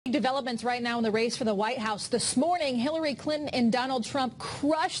Developments right now in the race for the White House. This morning, Hillary Clinton and Donald Trump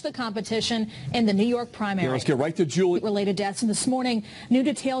crushed the competition in the New York primary. Yeah, let's get right to Julie. Related deaths. And this morning, new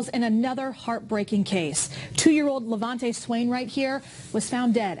details in another heartbreaking case. 2-year-old Levante Swain right here was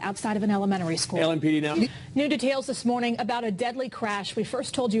found dead outside of an elementary school. LMPD now. New details this morning about a deadly crash we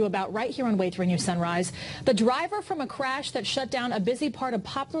first told you about right here on Wade 3 News Sunrise. The driver from a crash that shut down a busy part of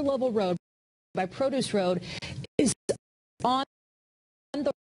Poplar Level Road by Produce Road is on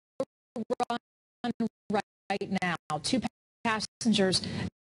the run right now. 2 passengers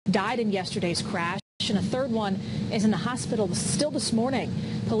died in yesterday's crash, and a third one is in the hospital still this morning.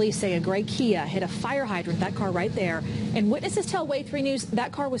 Police say a gray Kia hit a fire hydrant, that car right there, and witnesses tell Wade 3 News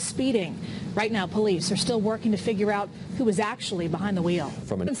that car was speeding. Right now, police are still working to figure out who was actually behind the wheel.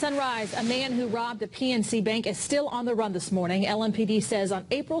 From Sunrise, a man who robbed a PNC bank is still on the run this morning. LMPD says on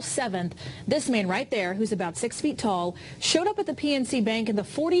April 7th, this man right there, who's about 6 feet tall, showed up at the PNC bank in the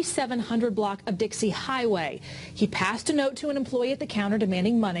 4700 block of Dixie Highway. He passed a note to an employee at the counter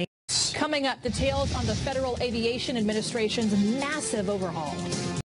demanding money. Coming up, details on the Federal Aviation Administration's massive overhaul.